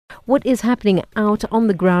what is happening out on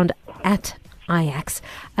the ground at Ajax.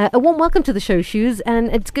 A warm welcome to the show, Shoes, and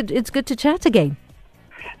it's good to chat again.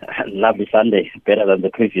 Lovely Sunday, better than the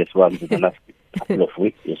previous ones in the last couple of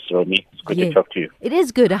weeks. It's good to talk to you. It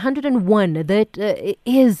is good. 101. That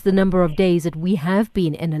is the number of days that we have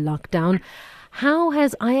been in a lockdown. How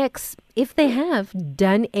has Ajax, if they have,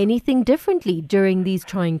 done anything differently during these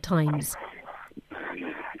trying times?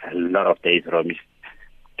 A lot of days, Romy,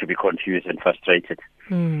 to be confused and frustrated.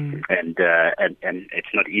 And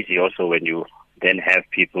it's not easy also when you then have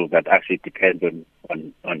people that actually depend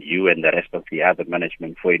on you and the rest of the other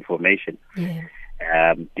management for information.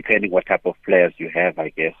 Yeah. Depending what type of players you have, I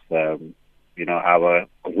guess, our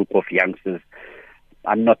group of youngsters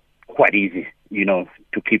are not quite easy,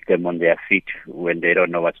 to keep them on their feet when they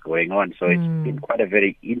don't know what's going on. So it's been quite a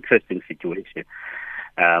very interesting situation.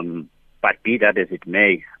 But be that as it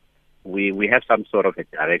may, we have some sort of a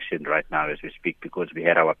direction right now as we speak, because we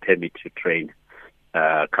had our permit to train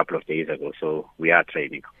a couple of days ago, so we are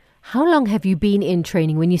training. How long have you been in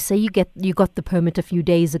training? When you say you got the permit a few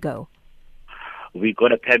days ago? We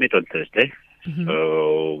got a permit on Thursday,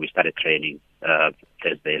 so we started training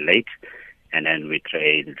Thursday late, and then we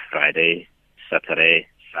trained Friday, Saturday,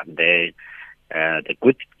 Sunday. The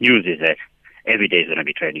good news is that every day is going to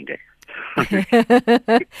be training day.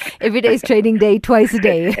 Every day is training day, twice a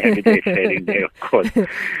day. Every day is training day, of course.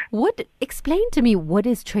 Explain to me, what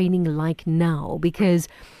is training like now? Because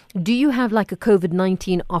do you have like a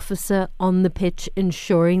COVID-19 officer on the pitch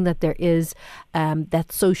ensuring that there is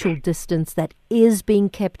that social distance that is being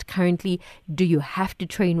kept currently? Do you have to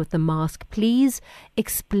train with the mask? Please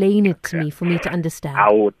explain it to me for me to understand.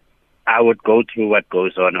 I would go through what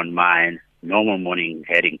goes on my normal morning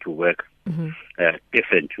heading to work.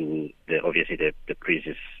 Different to the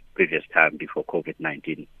previous time before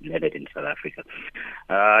COVID-19 landed in South Africa.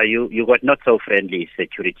 You got not so friendly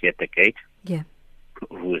security at the gate. Yeah.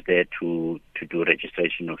 Who's there to do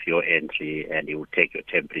registration of your entry, and he will take your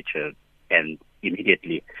temperature, and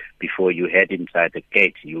immediately before you head inside the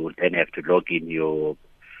gate, you will then have to log in your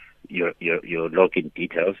login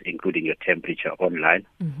details, including your temperature online,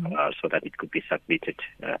 so that it could be submitted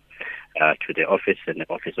to the office, and the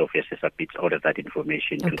office obviously submits all of that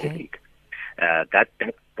information to the league. That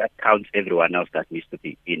counts everyone else that needs to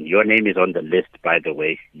be in. Your name is on the list, by the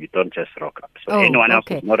way. You don't just rock up. So anyone else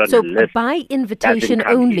is not on the list. So by invitation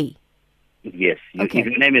only? Yes. If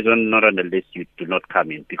your name is not on the list, you do not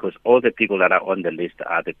come in, because all the people that are on the list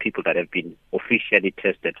are the people that have been officially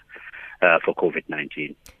tested for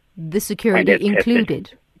COVID-19. The security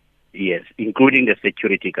included? Yes, including the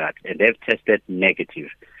security guard. And they've tested negative.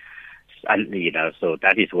 And, so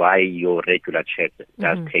that is why your regular check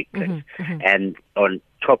does take place. And on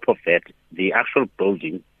top of that, the actual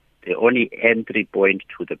building, the only entry point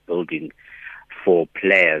to the building for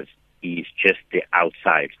players is just the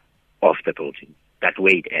outside of the building. That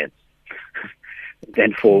way it ends.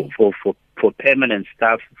 Then for permanent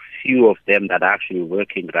staff, few of them that are actually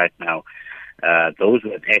working right now, those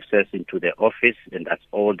who have access into the office, and that's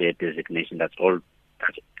all their designation, that's the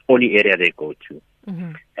only area they go to.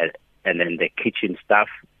 And then the kitchen staff,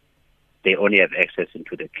 they only have access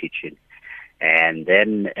into the kitchen. And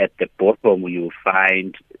then at the bottom, you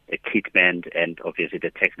find the kitman and obviously the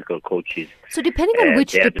technical coaches. So depending on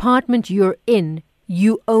which department you're in,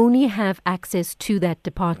 you only have access to that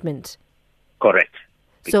department? Correct.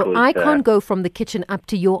 So I can't go from the kitchen up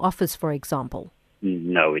to your office, for example?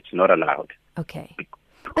 No, it's not allowed. Okay.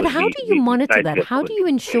 But how do you monitor that? How do you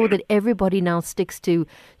ensure that everybody now sticks to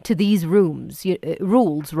these rules,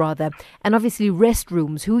 and obviously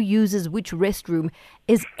restrooms? Who uses which restroom?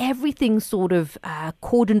 Is everything sort of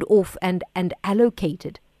cordoned off and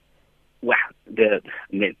allocated? Well,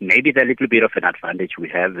 maybe the little bit of an advantage we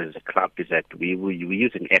have as a club is that we're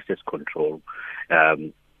using access control.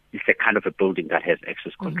 It's a kind of a building that has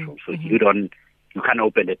access control. So you can't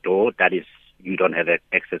open the door. That is, you don't have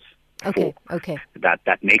access. Okay.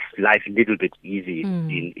 That makes life a little bit easy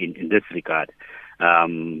in this regard,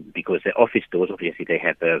 because the office doors, obviously, they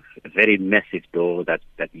have a very massive door that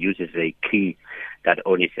uses a key that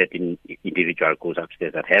only certain individual goes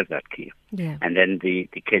upstairs that have that key. Yeah. And then the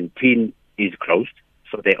canteen is closed,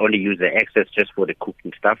 so they only use the access just for the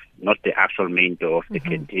cooking stuff, not the actual main door of the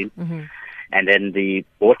canteen. And then the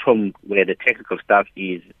bottom where the technical stuff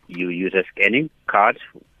is, you use a scanning card,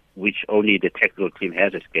 which only the technical team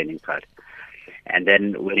has a scanning card. And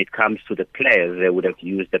then when it comes to the players, they would have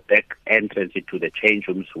used the back entrance into the change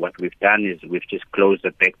rooms. What we've done is we've just closed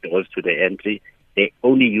the back doors to the entry. They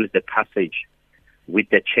only use the passage with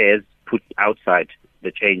the chairs put outside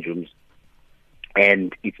the change rooms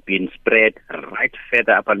and it's been spread right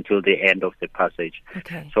further up until the end of the passage.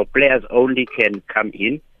 Okay. So players only can come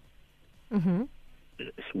in,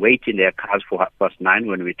 wait in their cars for 9:30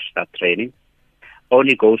 when we start training,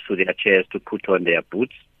 only goes to their chairs to put on their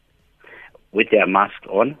boots with their mask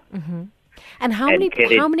on. And how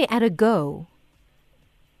many at a go?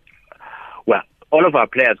 Well, all of our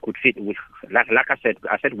players could fit. Like I said,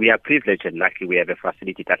 we are privileged and lucky we have a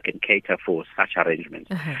facility that can cater for such arrangements.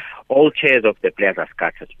 All chairs of the players are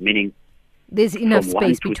scattered, meaning there's enough from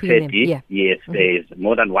space 1 to between 30, them. Yeah. Yes, there is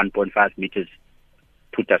more than 1.5 meters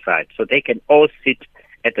put aside. So they can all sit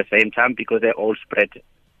at the same time because they're all spread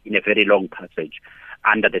in a very long passage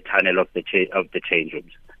under the tunnel of the change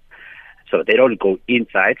rooms. So they don't go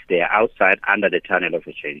inside, they are outside under the tunnel of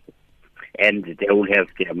the change room. And they will have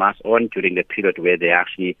their mask on during the period where they're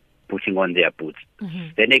actually putting on their boots.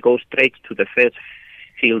 Then they go straight to the first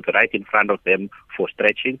field right in front of them for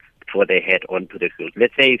stretching before they head onto the field.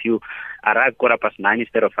 Let's say if you arrive 9:15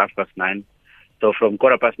 instead of 9:30, so from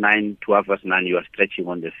 9:15 to 9:30 you are stretching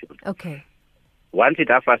on the field. Okay. Once it's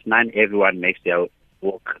 9:30, everyone makes their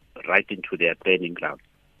walk right into their training ground.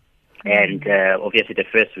 And obviously the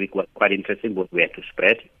first week was quite interesting, but we had to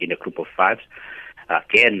spread in a group of 5.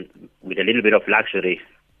 Again, with a little bit of luxury,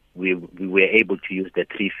 we were able to use the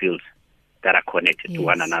 3 fields that are connected to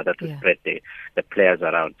one another to spread the players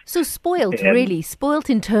around. So spoiled, really, spoiled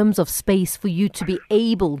in terms of space for you to be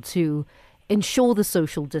able to ensure the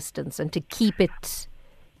social distance and to keep it,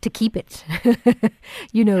 and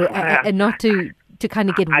not to kind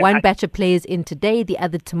of get one batch of players in today, the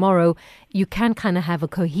other tomorrow. You can kind of have a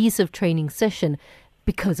cohesive training session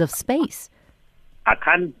because of space. I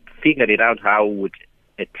can't figure it out how would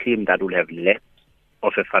a team that would have less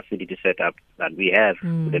of a facility set up than we have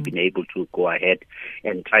would have been able to go ahead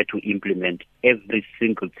and try to implement every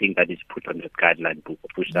single thing that is put on the guideline book,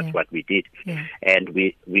 which that's what we did. And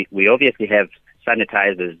we obviously have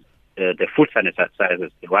sanitizers, the foot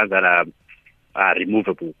sanitizers, the ones that are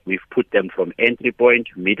removable. We've put them from entry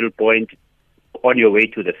point, middle point, on your way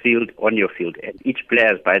to the field, on your field. And each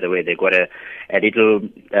player, by the way, they got a little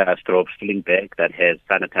sling bag that has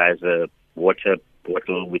sanitizer, water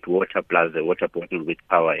bottle with water plus a water bottle with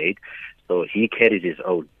Powerade. So he carries his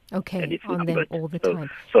own. Okay, and it's on them all the time.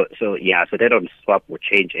 So they don't swap or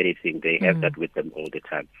change anything. They have that with them all the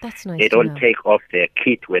time. That's nice. They don't take off their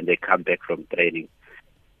kit when they come back from training.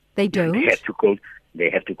 They don't? They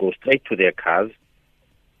have to go straight to their cars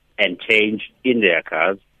and change in their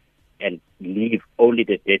cars and leave only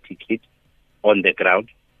the dirty kit on the ground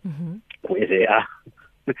where they are.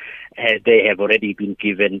 As they have already been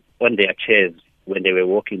given on their chairs when they were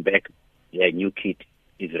walking back, their new kit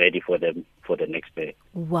is ready for them for the next day.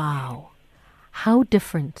 Wow. How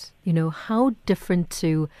different, how different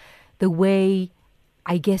to the way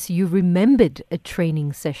I guess you remembered a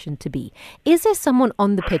training session to be. Is there someone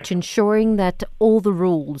on the pitch ensuring that all the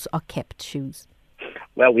rules are kept, Shoes?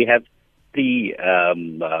 Well, we have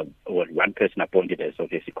one person appointed as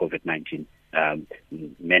obviously COVID-19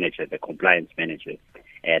 manager, the compliance manager,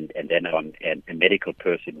 and then a medical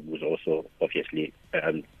person who's also obviously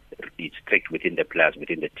is strict within the players,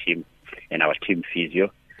 within the team, and our team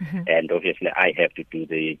physio. And obviously I have to do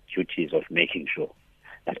the duties of making sure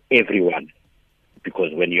that everyone,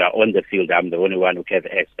 because when you are on the field, I'm the only one who has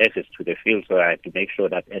access to the field, so I have to make sure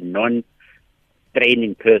that a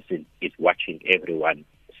non-training person is watching everyone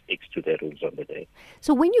sticks to the rules of the day.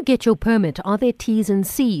 So when you get your permit, are there T's and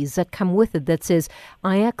C's that come with it that says,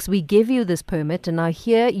 Ajax, we give you this permit and I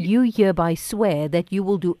hereby swear that you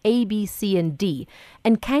will do A, B, C and D?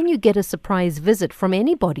 And can you get a surprise visit from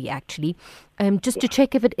anybody actually, just to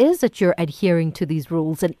check if it is that you're adhering to these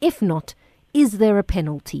rules? And if not, is there a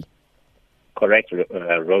penalty? Correct,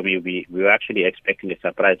 Romy. We were actually expecting a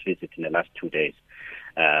surprise visit in the last 2 days.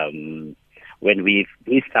 When we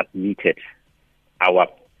submitted our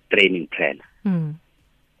training plan,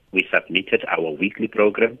 we submitted our weekly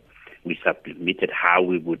program, we submitted how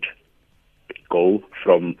we would go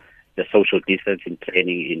from the social distancing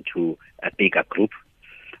training into a bigger group.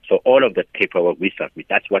 So all of the paperwork we submit,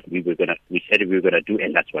 that's what we said we were gonna do,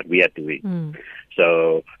 and that's what we are doing.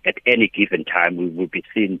 So at any given time, we will be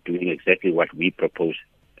seen doing exactly what we propose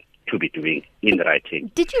to be doing in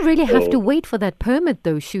writing. Did you really have to wait for that permit,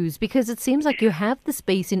 though, Shoes? Because it seems like you have the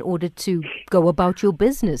space in order to go about your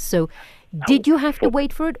business. So did you have to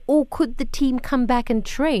wait for it, or could the team come back and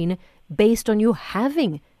train based on you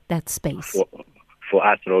having that space? For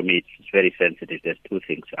us, Romy, it's very sensitive. There's 2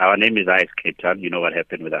 things. Our name is Ajax Cape Town. You know what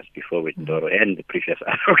happened with us before with Ndoro and the previous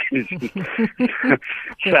organization.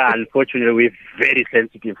 So unfortunately, we're very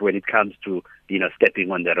sensitive when it comes to stepping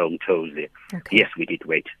on the wrong toes there. Okay. Yes, we did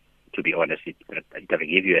wait. to be honest. If I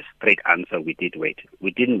give you a straight answer, we did wait.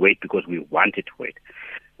 We didn't wait because we wanted to wait.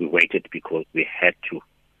 We waited because we had to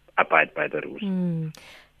abide by the rules.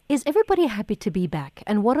 Is everybody happy to be back?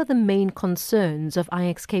 And what are the main concerns of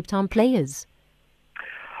Ajax Cape Town players?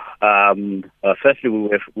 Firstly,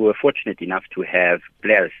 we were fortunate enough to have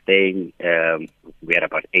players staying. We had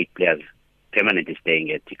about 8 players permanently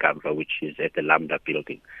staying at Tikamva, which is at the Lambda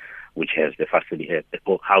building, which has the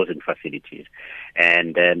housing facilities.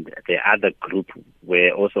 And then the other group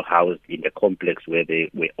were also housed in the complex where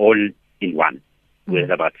they were all in one,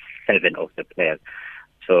 with about 7 of the players.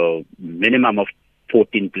 So minimum of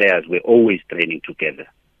 14 players were always training together.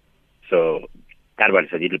 So that was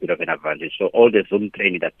a little bit of an advantage. So all the Zoom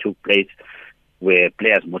training that took place were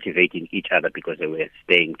players motivating each other because they were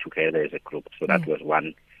staying together as a group. So that was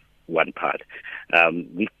one part.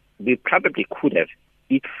 We probably could have,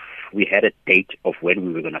 if we had a date of when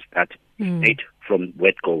we were going to start, date from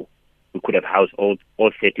word-go, we could have housed all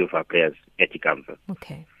 30 of our players at Tikamva.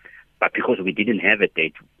 Okay. But because we didn't have a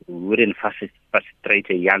date, we wouldn't frustrate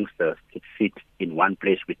a youngster to sit in one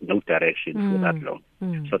place with no direction for that long.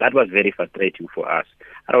 So that was very frustrating for us.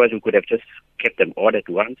 Otherwise, we could have just kept them all at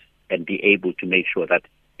once and be able to make sure that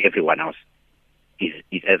everyone else is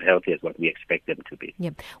as healthy as what we expect them to be.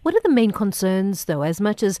 Yeah. What are the main concerns, though, as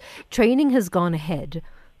much as training has gone ahead?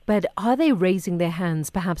 But are they raising their hands,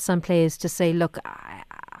 perhaps some players, to say, look,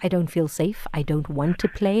 I don't feel safe, I don't want to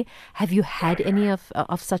play? Have you had any of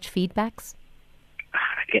such feedbacks?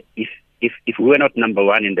 If we were not number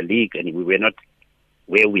one in the league and we were not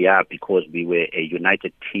where we are because we were a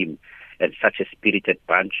united team and such a spirited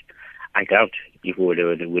bunch, I doubt if we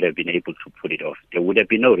would have been able to pull it off. There would have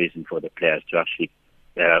been no reason for the players to actually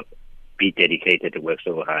be dedicated and work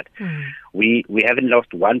so hard. We haven't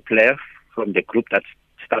lost one player from the group that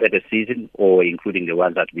started the season, or including the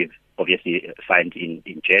ones that we've obviously signed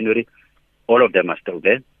in January. All of them are still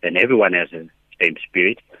there, and everyone has the same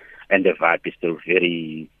spirit, and the vibe is still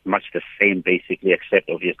very much the same, basically, except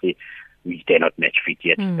obviously they're not match fit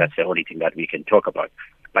yet. That's the only thing that we can talk about.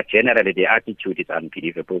 But generally, the attitude is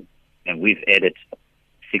unbelievable, and we've added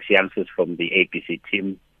 6 youngsters from the APC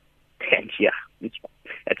team, and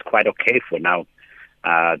it's quite okay for now.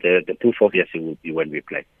 The proof obviously will be when we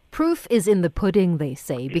play. Proof is in the pudding, they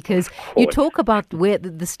say, because you talk about where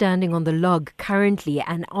the standing on the log currently,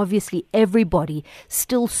 and obviously everybody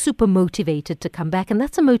still super motivated to come back, and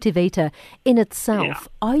that's a motivator in itself. Yeah.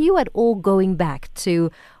 Are you at all going back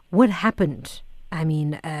to what happened? I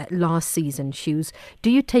mean, last season, Shoes.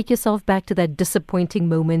 Do you take yourself back to that disappointing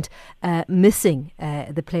moment, missing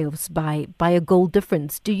the playoffs by a goal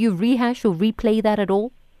difference? Do you rehash or replay that at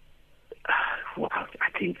all? Well,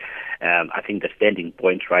 I think the standing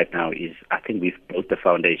point right now is I think we've built the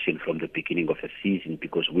foundation from the beginning of the season,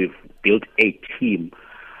 because we've built a team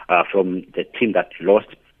from the team that lost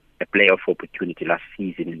a playoff opportunity last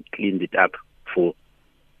season and cleaned it up for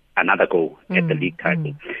another goal at the league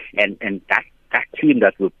title. And that team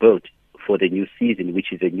that we built for the new season,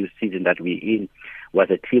 which is a new season that we're in, was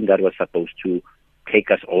a team that was supposed to take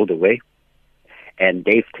us all the way. And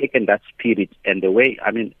they've taken that spirit and the way,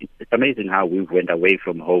 I mean, it's amazing how we went away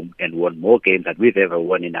from home and won more games than we've ever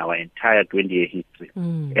won in our entire 20-year history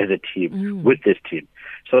as a team, with this team.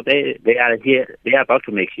 So they are here, they are about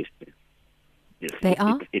to make history. They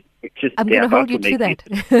are? I'm going to hold you to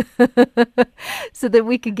that so that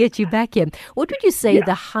we can get you back here. What would you say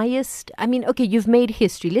the highest, I mean, okay, you've made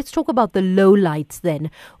history. Let's talk about the lowlights then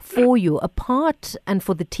for you, apart and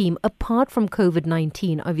for the team, apart from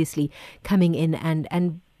COVID-19, obviously, coming in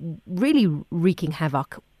and really wreaking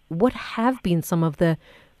havoc. What have been some of the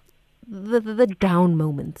down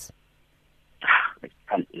moments?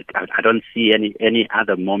 I don't see any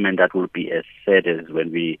other moment that will be as sad as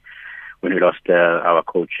when we lost our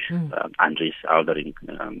coach, Andries Aldering,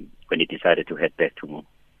 when he decided to head back to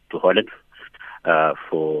Holland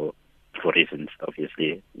for reasons,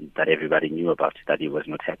 obviously, that everybody knew about, that he was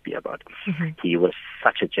not happy about. He was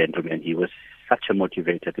such a gentleman. He was such a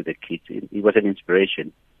motivator to the kids. He was an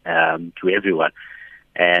inspiration to everyone.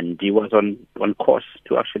 And he was on course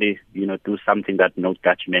to actually, do something that no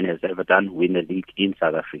Dutchman has ever done, win a league in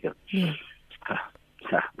South Africa.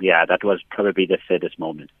 Yeah, that was probably the saddest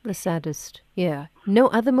moment. The saddest, yeah. No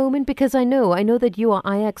other moment? Because I know that you are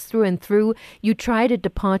Ajax through and through. You tried a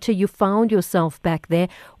departure. You found yourself back there.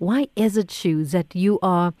 Why is it, Shoes, that you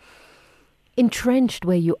are entrenched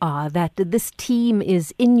where you are, that this team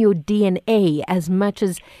is in your DNA, as much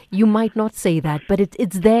as you might not say that, but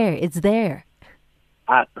it's there. It's there.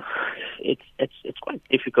 It's quite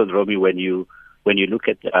difficult, Romy, when you look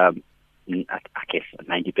at I guess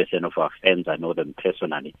 90% of our fans, I know them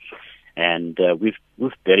personally, and we've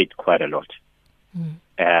buried quite a lot.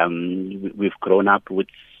 We've grown up with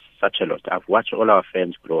such a lot. I've watched all our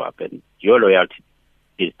fans grow up, and your loyalty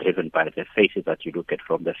is driven by the faces that you look at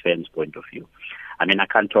from the fans' point of view. I mean, I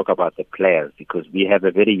can't talk about the players because we have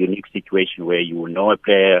a very unique situation where you will know a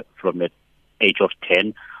player from the age of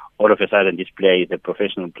 10. All of a sudden, this player is a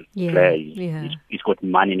professional player. He's got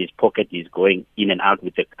money in his pocket. He's going in and out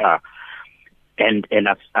with the car. And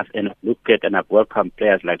I've looked at and I've welcomed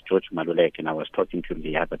players like George Maluleke, and I was talking to him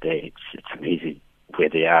the other day. It's amazing where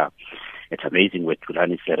they are. It's amazing where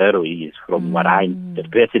Thulani Serrero is from the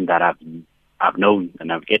person that I've known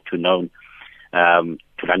and I've get to know.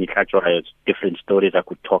 Thulani Kachwa has different stories I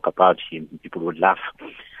could talk about him. People would laugh.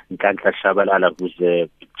 Nkandla Shabalala, who's the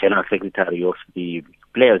General Secretary of the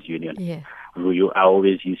Players Union, I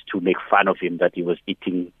always used to make fun of him that he was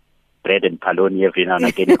eating bread and paloni every now and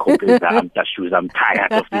again. He complains, I'm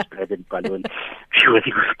tired of this bread and paloni. He was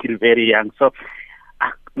still very young. So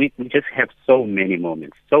we just have so many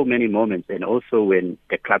moments. And also when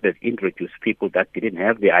the club has introduced people that didn't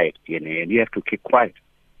have the Ajax DNA, and you have to keep quiet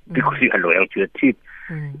because you are loyal to your team.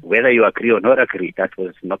 Whether you agree or not agree, that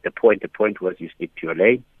was not the point. The point was you stick to your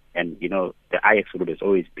lane. And, you know, the Ajax rule has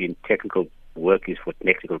always been technical work is for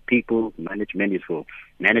technical people, management is for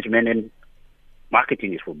management, and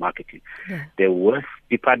marketing is for marketing. The worst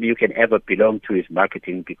department you can ever belong to is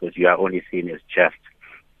marketing because you are only seen as just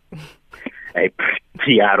a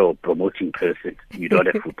PR or promoting person. You're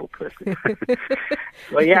not a football person.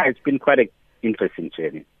 So, yeah, it's been quite an interesting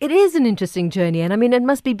journey. It is an interesting journey, and I mean, it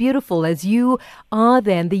must be beautiful as you are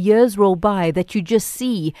there and the years roll by that you just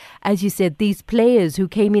see, as you said, these players who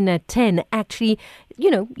came in at 10 actually,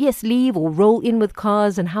 you know, yes, leave or roll in with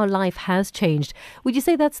cars, and how life has changed. Would you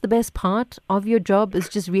say that's the best part of your job, is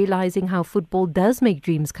just realizing how football does make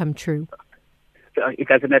dreams come true? It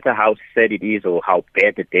doesn't matter how sad it is or how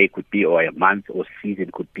bad the day could be or a month or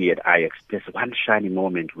season could be at Ajax. There's one shiny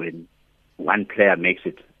moment when one player makes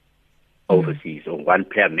it overseas or one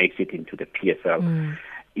player makes it into the PSL.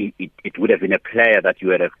 It would have been a player that you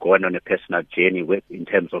would have gone on a personal journey with in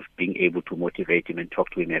terms of being able to motivate him and talk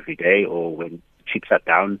to him every day, or when chips are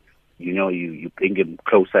down, you know, you bring him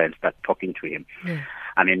closer and start talking to him.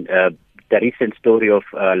 I mean, the recent story of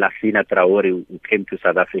Lasina Traore, who came to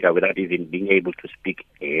South Africa without even being able to speak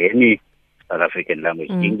any South African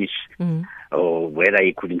language, English, or whether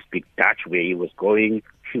he couldn't speak Dutch where he was going,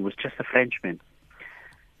 he was just a Frenchman.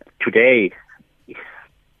 Today,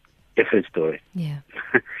 different story.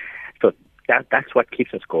 So that's what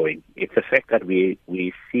keeps us going. It's the fact that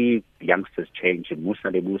we see youngsters change. Musa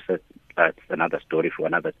Lemusa, that's another story for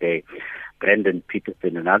another day. Brendan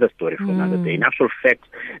Peterson, another story for another day. In actual fact,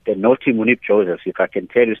 the naughty Munib Joseph, if I can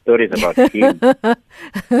tell you stories about him.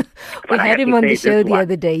 We had him on the show the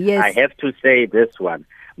other day, yes. I have to say this one.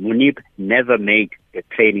 Munib never made a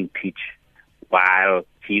training pitch while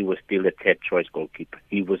he was still a third choice goalkeeper.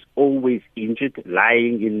 He was always injured,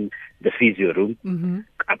 lying in the physio room,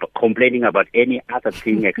 complaining about any other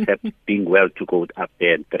thing except being well to go up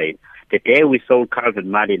there and train. The day we sold Calvin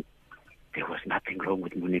Martin, there was nothing wrong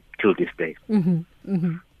with Munib till this day.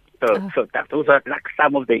 So those are like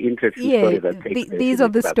some of the interesting stories that take place. These are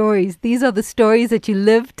the stories. These are the stories that you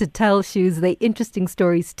live to tell, Shoes. They're interesting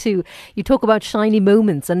stories too. You talk about shiny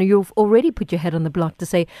moments, and you've already put your head on the block to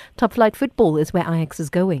say top flight football is where Ajax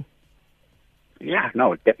is going. Yeah,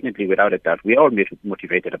 no, definitely, without a doubt. We're all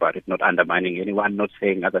motivated about it, not undermining anyone, not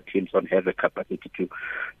saying other teams don't have the capacity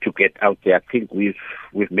to get out there. I think we've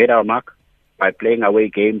made our mark by playing away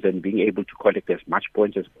games and being able to collect as much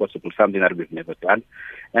points as possible, something that we've never done.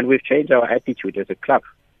 And we've changed our attitude as a club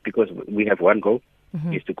because we have one goal,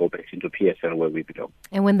 is to go back into PSL where we belong.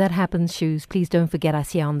 And when that happens, Shoes, please don't forget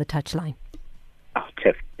us here on the touchline. Oh,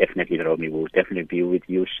 definitely, Romy. We'll definitely be with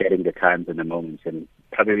you, sharing the times and the moments, and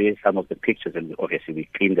probably some of the pictures. And obviously, we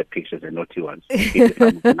clean the pictures and naughty ones. Some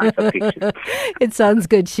of the nicer pictures. It sounds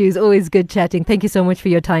good, Shoes. Always good chatting. Thank you so much for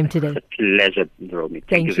your time today. It's a pleasure, Romy.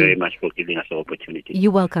 Thank you very much for giving us the opportunity.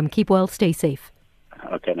 You're welcome. Keep well. Stay safe.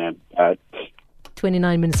 Okay, ma'am.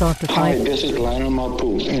 29 minutes after 5. Hi, this is Lionel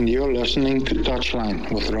Mapu, and you're listening to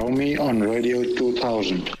Touchline with Romy on Radio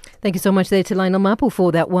 2000. Thank you so much there to Lionel Mapu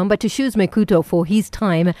for that one, but to Thabiso Mekuto for his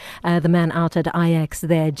time, the man out at Ajax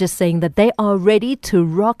there, just saying that they are ready to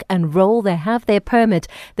rock and roll. They have their permit.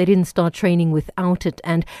 They didn't start training without it,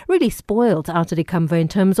 and really spoiled out at Ikamva in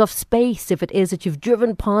terms of space. If it is that you've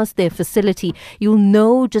driven past their facility, you'll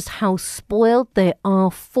know just how spoiled they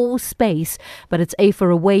are for space, but it's A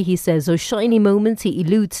for away, he says. Those shiny moments he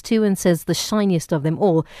alludes to and says the shiniest of them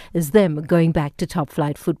all is them going back to top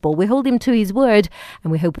flight football. We hold him to his word,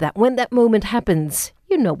 and we hope that when that moment happens,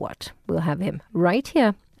 you know what? We'll have him right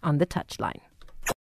here on the touchline.